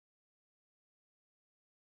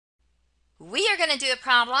We are going to do a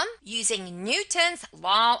problem using Newton's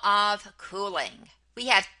law of cooling. We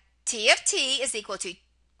have T of T is equal to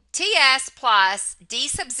Ts plus d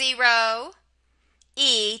sub 0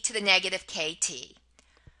 e to the negative kt.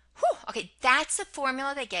 Whew, okay, that's the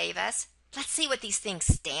formula they gave us. Let's see what these things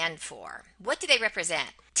stand for. What do they represent?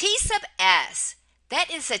 T sub s, that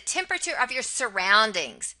is the temperature of your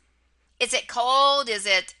surroundings. Is it cold? Is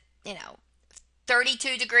it,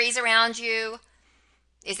 32 degrees around you?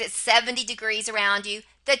 Is it 70 degrees around you?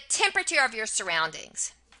 The temperature of your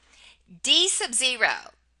surroundings. D sub 0,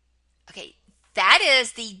 okay, that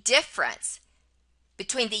is the difference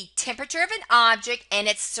between the temperature of an object and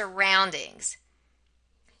its surroundings.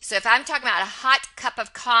 So if I'm talking about a hot cup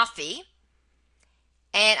of coffee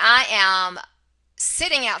and I am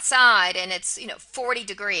sitting outside and it's 40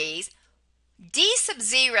 degrees, D sub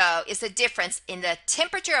 0 is the difference in the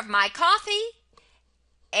temperature of my coffee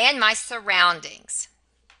and my surroundings.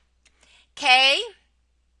 K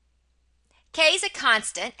is a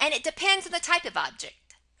constant and it depends on the type of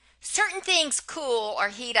object. Certain things cool or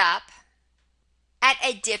heat up at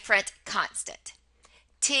a different constant.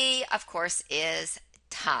 T, of course, is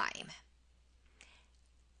time.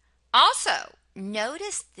 Also,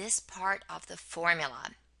 notice this part of the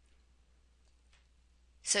formula.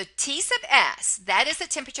 So T sub s, that is the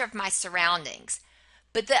temperature of my surroundings.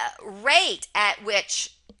 But the rate at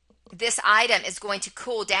which this item is going to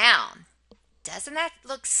cool down, doesn't that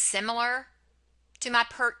look similar to my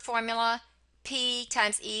PERT formula? P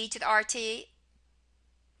times E to the RT.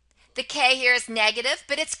 The K here is negative,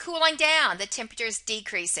 but it's cooling down. The temperature is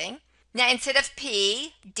decreasing. Now, instead of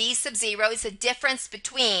P, D sub 0 is the difference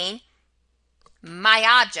between my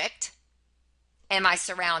object and my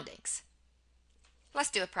surroundings.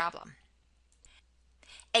 Let's do a problem.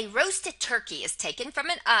 A roasted turkey is taken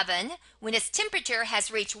from an oven when its temperature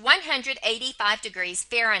has reached 185 degrees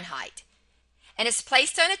Fahrenheit and is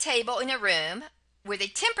placed on a table in a room where the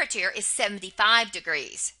temperature is 75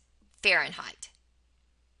 degrees Fahrenheit.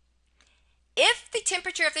 If the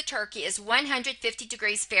temperature of the turkey is 150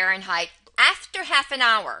 degrees Fahrenheit after half an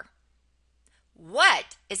hour,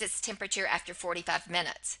 what is its temperature after 45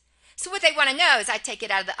 minutes? So what they want to know is I take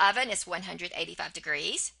it out of the oven, it's 185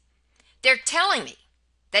 degrees. They're telling me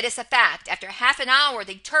that it's a fact. After half an hour,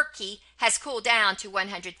 the turkey has cooled down to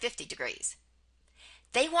 150 degrees.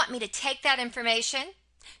 They want me to take that information,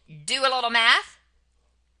 do a little math,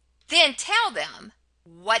 then tell them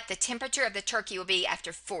what the temperature of the turkey will be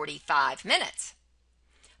after 45 minutes.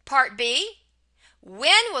 Part B,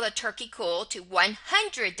 when will the turkey cool to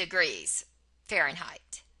 100 degrees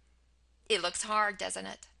Fahrenheit? It looks hard, doesn't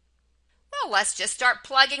it? Well, let's just start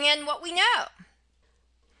plugging in what we know.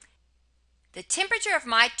 The temperature of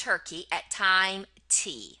my turkey at time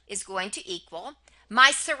t is going to equal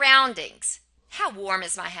my surroundings. How warm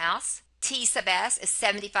is my house? T sub s is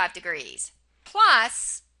 75 degrees.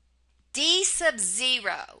 Plus D sub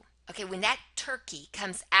 0, okay, when that turkey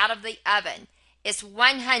comes out of the oven, it's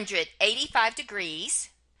 185 degrees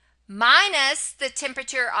minus the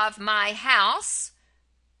temperature of my house,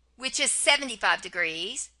 which is 75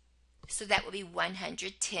 degrees. So that will be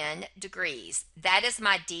 110 degrees. That is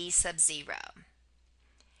my D sub 0.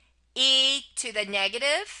 E to the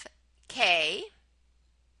negative K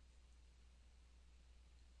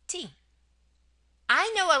T.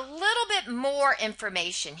 I know a little bit more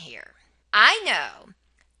information here. I know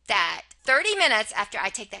that 30 minutes after I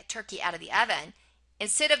take that turkey out of the oven,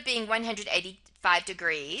 instead of being 185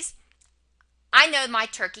 degrees, I know my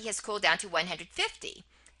turkey has cooled down to 150.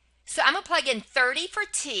 So I'm going to plug in 30 for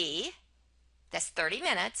T, that's 30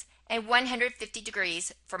 minutes, and 150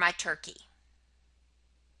 degrees for my turkey.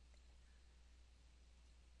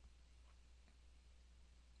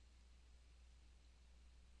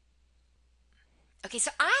 Okay,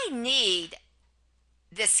 so I need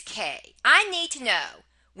this K. I need to know,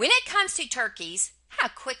 when it comes to turkeys, how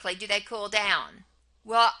quickly do they cool down?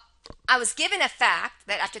 Well, I was given a fact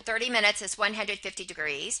that after 30 minutes it's 150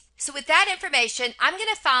 degrees. So with that information, I'm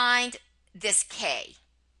going to find this K.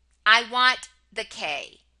 I want the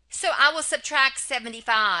K. So I will subtract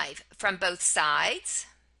 75 from both sides.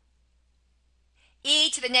 E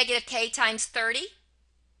to the negative K times 30.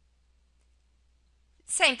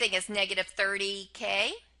 Same thing as negative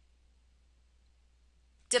 30K.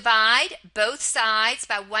 Divide both sides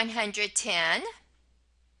by 110.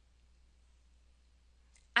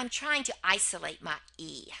 I'm trying to isolate my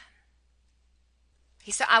E.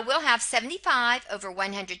 Okay, so I will have 75 over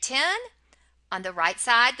 110. On the right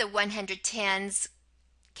side, the 110s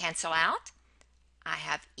cancel out. I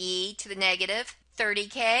have E to the negative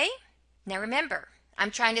 30K. Now remember,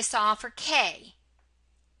 I'm trying to solve for K.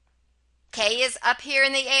 K is up here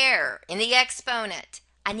in the air, in the exponent.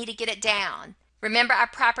 I need to get it down. Remember our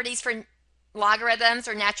properties for logarithms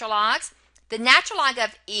or natural logs? The natural log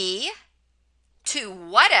of e to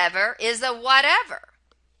whatever is a whatever.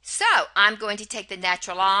 So I'm going to take the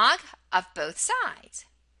natural log of both sides.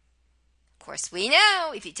 Of course, we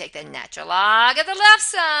know if you take the natural log of the left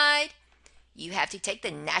side, you have to take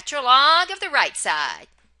the natural log of the right side.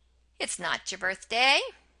 It's not your birthday.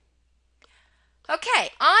 Okay,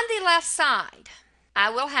 on the left side, I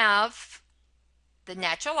will have the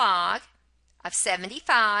natural log of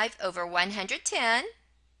 75 over 110.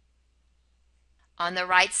 On the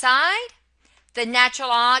right side, the natural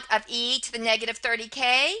log of e to the negative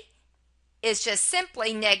 30k is just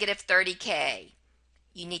simply negative 30k.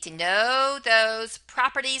 You need to know those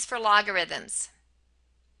properties for logarithms.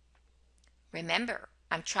 Remember,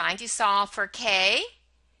 I'm trying to solve for k.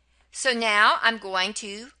 So now I'm going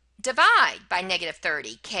to divide by negative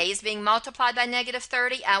 30. K is being multiplied by negative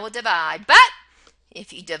 30. I will divide. But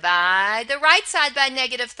if you divide the right side by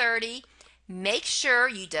negative 30, make sure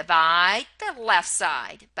you divide the left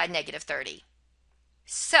side by negative 30.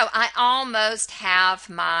 So I almost have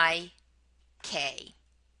my K.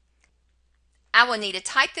 I will need to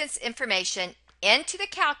type this information into the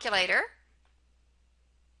calculator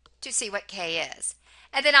to see what K is.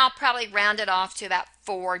 And then I'll probably round it off to about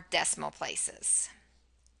 4 decimal places.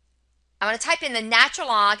 I'm going to type in the natural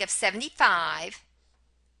log of 75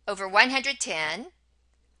 over 110.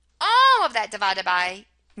 All of that divided by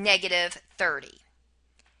negative 30.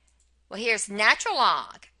 Well, here's natural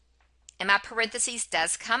log. And my parentheses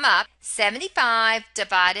does come up. 75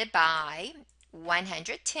 divided by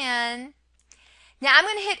 110. Now I'm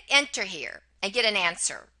going to hit enter here and get an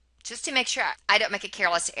answer just to make sure I don't make a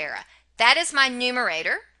careless error. That is my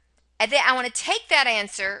numerator. And then I want to take that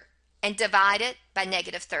answer and divide it by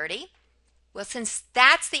negative 30. Well, since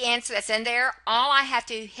that's the answer that's in there, all I have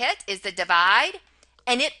to hit is the divide,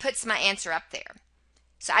 and it puts my answer up there.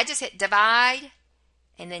 So I just hit divide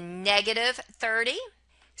and then negative 30.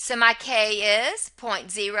 So my K is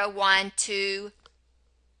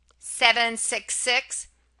 0.012766.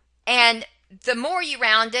 And the more you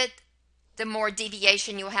round it, the more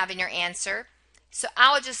deviation you'll have in your answer. So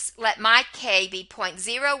I'll just let my K be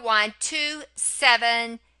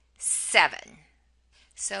 0.01277.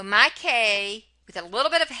 So my K, with a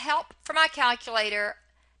little bit of help from my calculator,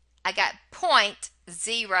 I got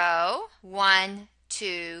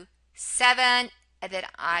 0.0127, and then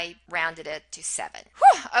I rounded it to 7.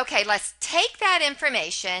 Whew. Okay, let's take that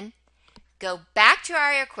information, go back to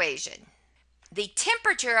our equation. The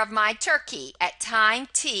temperature of my turkey at time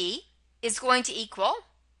t is going to equal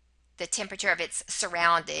the temperature of its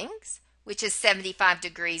surroundings, which is 75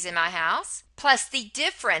 degrees in my house, plus the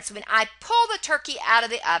difference when I pull the turkey out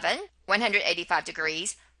of the oven, 185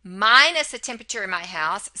 degrees, minus the temperature in my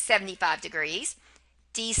house, 75 degrees.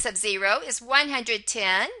 D sub 0 is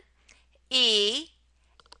 110. E,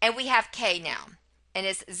 and we have K now, and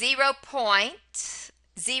it's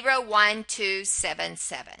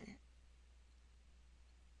 0.01277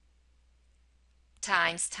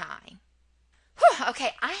 times time. Whew,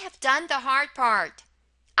 okay, I have done the hard part.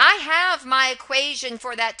 I have my equation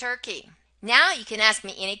for that turkey. Now you can ask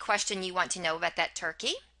me any question you want to know about that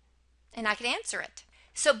turkey, and I can answer it.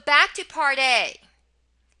 So back to part A.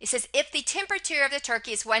 It says if the temperature of the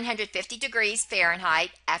turkey is 150 degrees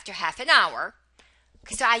Fahrenheit after half an hour.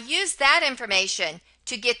 Okay, so I use that information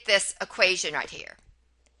to get this equation right here.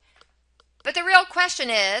 But the real question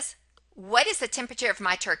is, what is the temperature of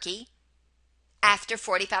my turkey after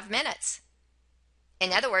 45 minutes?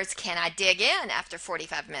 In other words, can I dig in after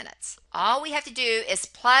 45 minutes? All we have to do is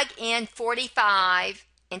plug in 45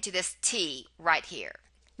 into this T right here.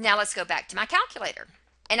 Now let's go back to my calculator.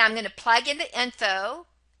 And I'm going to plug in the info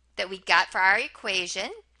that we got for our equation.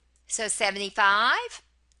 So 75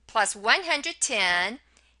 plus 110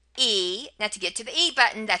 E. Now to get to the E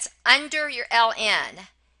button, that's under your LN,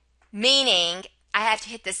 meaning I have to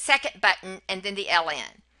hit the second button and then the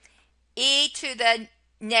LN. E to the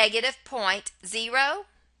negative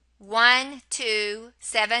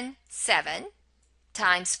 0.01277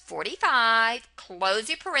 times 45, close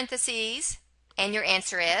your parentheses, and your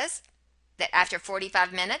answer is that after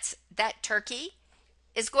 45 minutes, that turkey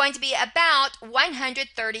is going to be about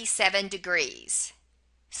 137 degrees.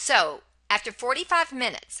 So after 45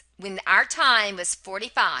 minutes, when our time was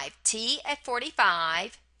 45, T at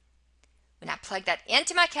 45, when I plugged that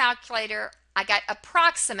into my calculator, I got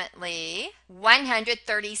approximately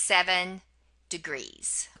 137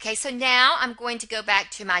 degrees. Okay, so now I'm going to go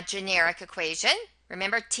back to my generic equation.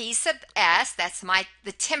 Remember T sub S, that's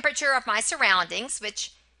the temperature of my surroundings,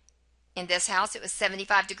 which in this house it was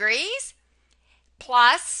 75 degrees.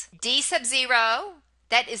 plus D sub 0.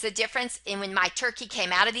 That is the difference in when my turkey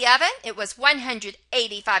came out of the oven. It was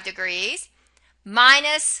 185 degrees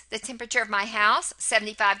minus the temperature of my house,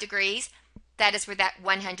 75 degrees. That is where that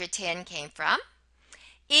 110 came from.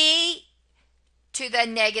 E to the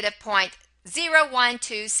negative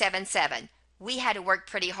 0.01277. We had to work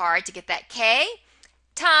pretty hard to get that K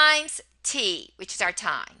times T, which is our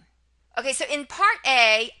time. Okay, so in part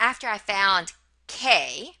A, after I found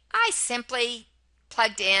K, I simply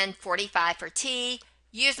plugged in 45 for T,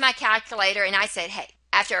 used my calculator, and I said, hey,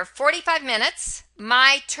 after 45 minutes,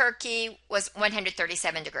 my turkey was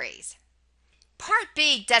 137 degrees. Part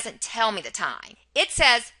B doesn't tell me the time. It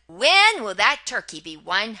says, when will that turkey be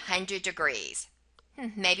 100 degrees?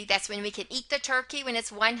 Maybe that's when we can eat the turkey, when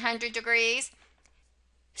it's 100 degrees.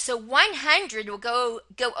 So 100 will go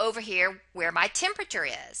over here where my temperature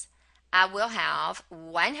is. I will have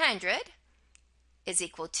 100 is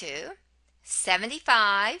equal to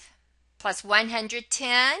 75 plus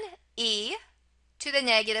 110 E to the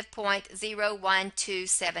negative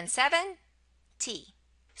 0.01277 T.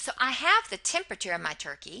 So I have the temperature of my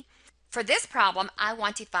turkey. For this problem, I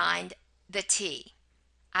want to find the T.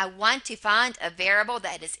 I want to find a variable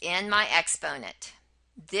that is in my exponent.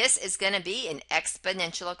 This is going to be an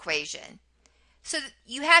exponential equation. So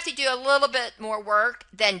you have to do a little bit more work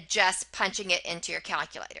than just punching it into your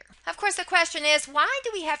calculator. Of course, the question is, why do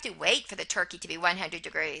we have to wait for the turkey to be 100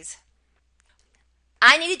 degrees?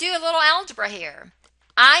 I need to do a little algebra here.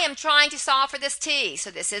 I am trying to solve for this T. So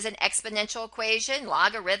this is an exponential equation,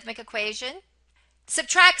 logarithmic equation.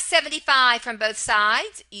 Subtract 75 from both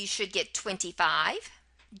sides. You should get 25.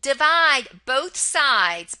 Divide both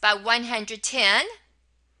sides by 110.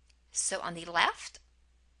 So on the left,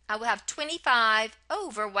 I will have 25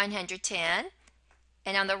 over 110.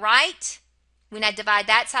 And on the right, when I divide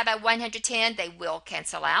that side by 110, they will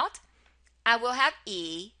cancel out. I will have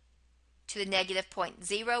E to the negative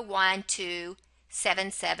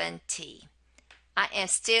 0.01277 T. I am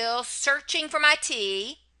still searching for my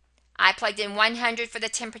T. I plugged in 100 for the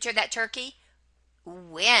temperature of that turkey.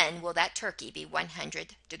 When will that turkey be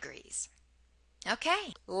 100 degrees?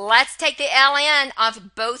 Okay, let's take the ln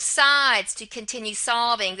of both sides to continue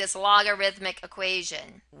solving this logarithmic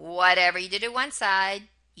equation. Whatever you do to one side,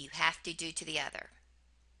 you have to do to the other.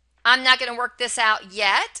 I'm not going to work this out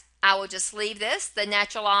yet. I will just leave this, the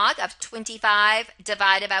natural log of 25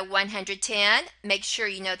 divided by 110. Make sure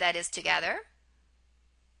you know that is together.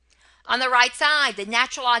 On the right side, the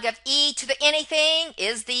natural log of E to the anything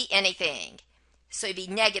is the anything. So it would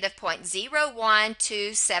be negative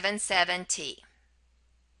 0.01277 T.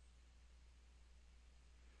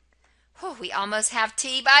 We almost have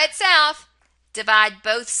T by itself. Divide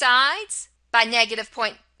both sides by negative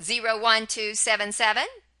 0.01277.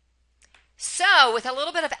 So with a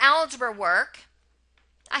little bit of algebra work,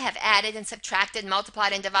 I have added and subtracted,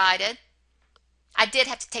 multiplied and divided. I did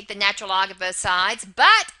have to take the natural log of both sides,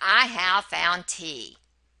 but I have found T.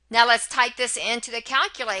 Now let's type this into the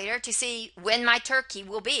calculator to see when my turkey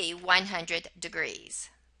will be 100 degrees.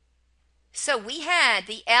 So we had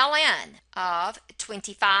the ln of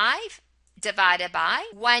 25 divided by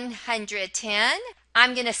 110.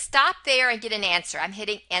 I'm going to stop there and get an answer. I'm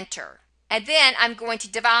hitting enter. And then I'm going to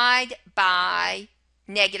divide by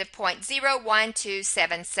negative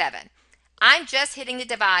 0.01277. I'm just hitting the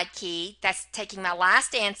divide key. That's taking my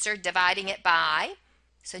last answer, dividing it by,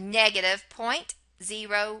 so negative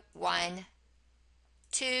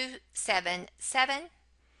 0.01277.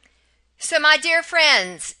 So my dear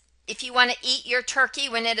friends, if you want to eat your turkey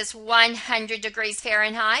when it is 100 degrees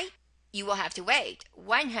Fahrenheit, you will have to wait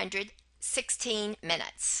 116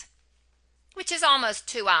 minutes, which is almost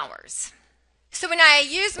 2 hours. So when I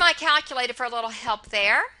used my calculator for a little help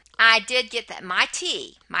there, I did get that my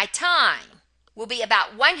T, my time, will be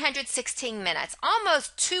about 116 minutes,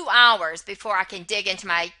 almost 2 hours before I can dig into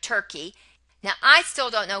my turkey. Now, I still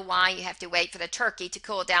don't know why you have to wait for the turkey to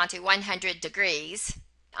cool down to 100 degrees.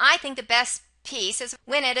 I think the best piece is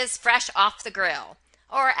when it is fresh off the grill,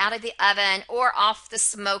 or out of the oven, or off the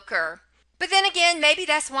smoker. But then again, maybe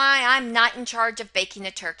that's why I'm not in charge of baking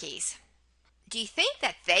the turkeys. Do you think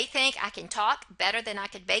that they think I can talk better than I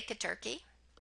could bake a turkey?